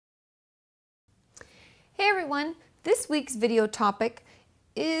Hey everyone, this week's video topic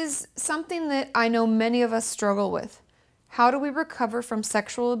is something that I know many of us struggle with. How do we recover from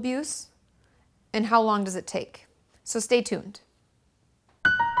sexual abuse and how long does it take? So stay tuned.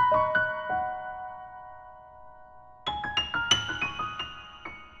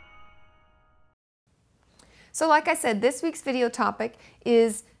 So like I said, this week's video topic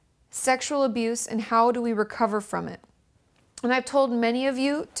is sexual abuse and how do we recover from it. And I've told many of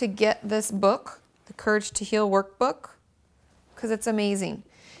you to get this book, the Courage to Heal workbook, because it's amazing.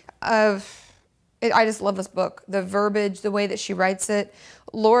 I just love this book. The verbiage, the way that she writes it.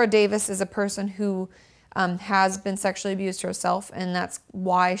 Laura Davis is a person who has been sexually abused herself, and that's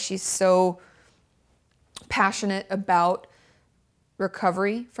why she's so passionate about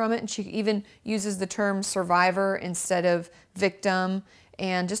recovery from it. And she even uses the term survivor instead of victim.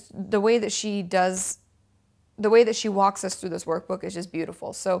 And just the way that she does, the way that she walks us through this workbook is just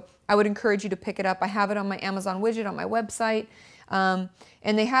beautiful. So I would encourage you to pick it up. I have it on my Amazon widget on my website. And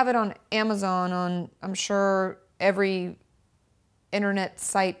they have it on Amazon on, I'm sure, every internet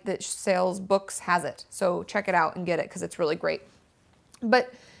site that sells books has it. So check it out and get it because it's really great.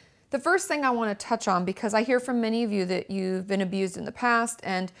 But the first thing I want to touch on, because I hear from many of you that you've been abused in the past,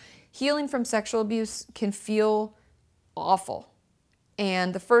 and healing from sexual abuse can feel awful.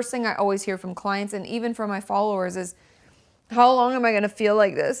 And the first thing I always hear from clients and even from my followers is, how long am I going to feel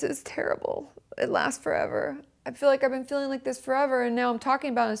like this? It's terrible. It lasts forever. I feel like I've been feeling like this forever, and now I'm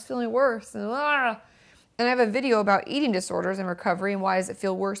talking about it, it's feeling worse. And I have a video about eating disorders and recovery and why does it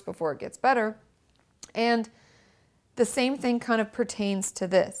feel worse before it gets better. And the same thing kind of pertains to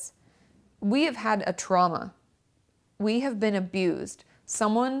this. We have had a trauma. We have been abused.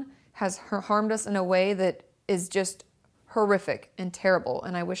 Someone has harmed us in a way that is just horrific and terrible,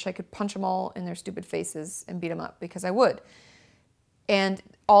 and I wish I could punch them all in their stupid faces and beat them up, because I would. And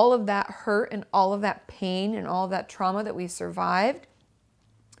all of that hurt and all of that pain and all of that trauma that we survived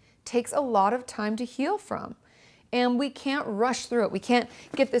takes a lot of time to heal from. And we can't rush through it. We can't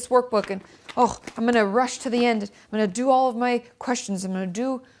get this workbook and, oh, I'm going to rush to the end. I'm going to do all of my questions. I'm going to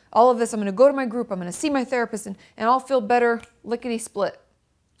do all of this. I'm going to go to my group. I'm going to see my therapist, and I'll feel better lickety-split,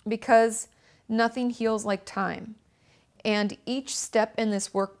 because nothing heals like time. And each step in this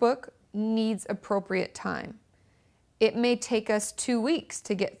workbook needs appropriate time. It may take us 2 weeks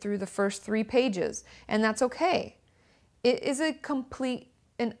to get through the first 3 pages, and that's okay. It is a complete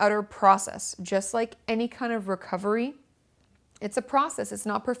and utter process, just like any kind of recovery. It's a process, it's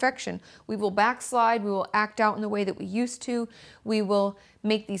not perfection. We will backslide, we will act out in the way that we used to, we will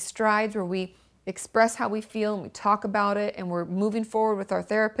make these strides where we express how we feel and we talk about it and we're moving forward with our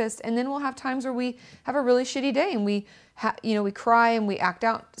therapist, and then we'll have times where we have a really shitty day and we cry and we act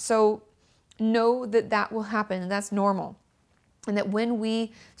out. So know that that will happen, and that's normal. And that when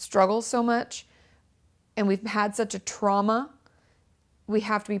we struggle so much and we've had such a trauma, we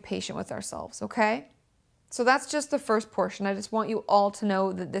have to be patient with ourselves, okay? So that's just the first portion. I just want you all to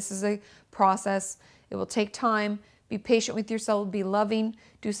know that this is a process. It will take time. Be patient with yourself, be loving,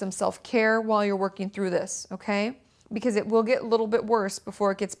 do some self-care while you're working through this, okay? Because it will get a little bit worse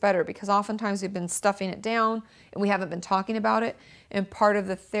before it gets better, because oftentimes we've been stuffing it down and we haven't been talking about it. And part of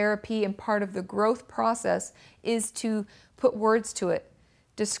the therapy and part of the growth process is to put words to it,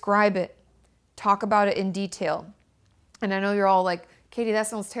 describe it, talk about it in detail. And I know you're all like, Katie, that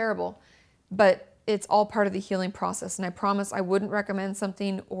sounds terrible, but it's all part of the healing process. And I promise I wouldn't recommend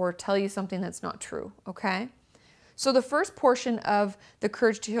something or tell you something that's not true, okay? So the first portion of the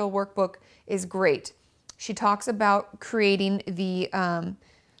Courage to Heal workbook is great. She talks about creating the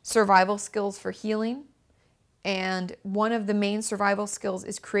survival skills for healing. And one of the main survival skills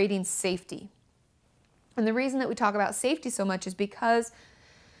is creating safety. And the reason that we talk about safety so much is because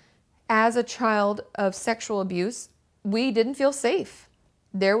as a child of sexual abuse, we didn't feel safe.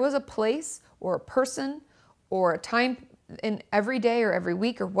 There was a place or a person or a time in every day or every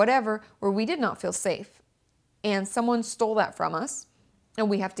week or whatever where we did not feel safe. And someone stole that from us, and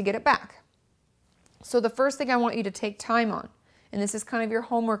we have to get it back. So the first thing I want you to take time on, and this is kind of your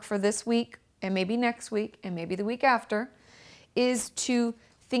homework for this week and maybe next week and maybe the week after, is to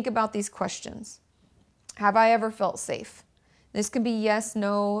think about these questions. Have I ever felt safe? This can be yes,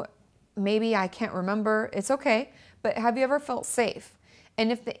 no, maybe, I can't remember. It's okay, but have you ever felt safe?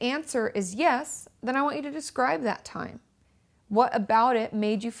 And if the answer is yes, then I want you to describe that time. What about it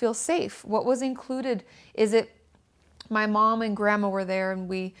made you feel safe? What was included? Is it my mom and grandma were there and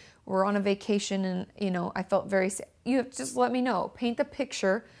we were on a vacation and, I felt very safe? You have to just let me know. Paint the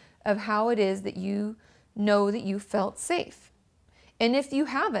picture of how it is that you know that you felt safe. And if you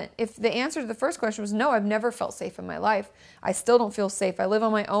haven't, if the answer to the first question was, no, I've never felt safe in my life, I still don't feel safe, I live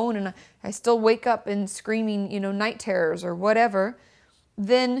on my own and I still wake up in screaming, night terrors or whatever,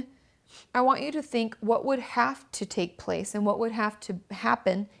 then I want you to think what would have to take place and what would have to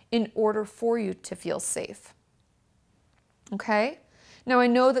happen in order for you to feel safe. Okay? Now I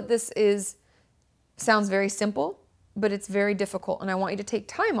know that this sounds very simple, but it's very difficult, and I want you to take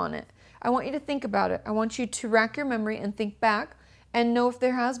time on it. I want you to think about it. I want you to rack your memory and think back and know if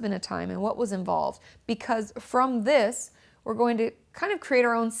there has been a time and what was involved. Because from this, we're going to kind of create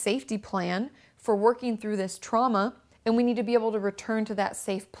our own safety plan for working through this trauma, and we need to be able to return to that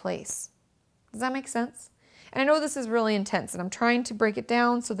safe place. Does that make sense? And I know this is really intense, and I'm trying to break it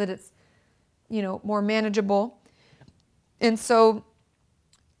down so that it's, more manageable. And so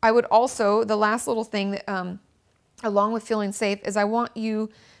I would also, the last little thing that, along with feeling safe, is I want you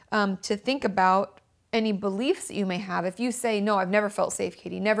to think about any beliefs that you may have. If you say, no, I've never felt safe,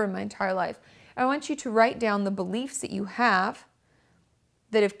 Katie, never in my entire life, I want you to write down the beliefs that you have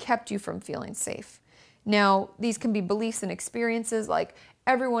that have kept you from feeling safe. Now, these can be beliefs and experiences like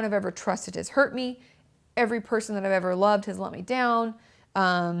everyone I've ever trusted has hurt me, every person that I've ever loved has let me down,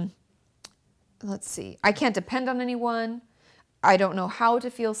 let's see, I can't depend on anyone, I don't know how to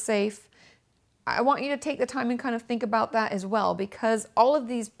feel safe. I want you to take the time and kind of think about that as well, because all of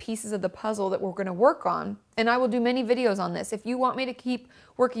these pieces of the puzzle that we're going to work on, and I will do many videos on this. If you want me to keep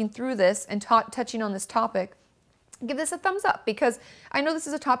working through this and touching on this topic, give this a thumbs up, because I know this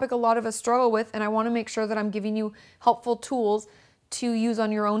is a topic a lot of us struggle with, and I want to make sure that I'm giving you helpful tools to use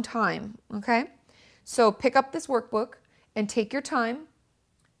on your own time, okay? So pick up this workbook and take your time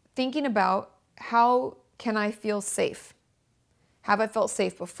thinking about, how can I feel safe? Have I felt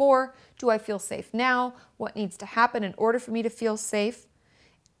safe before? Do I feel safe now? What needs to happen in order for me to feel safe?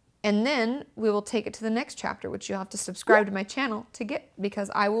 And then we will take it to the next chapter, which you'll have to subscribe to my channel to get,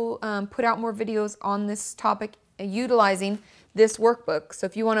 because I will put out more videos on this topic utilizing this workbook. So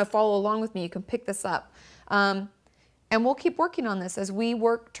if you want to follow along with me, you can pick this up. And we'll keep working on this as we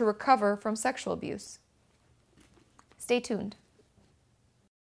work to recover from sexual abuse. Stay tuned.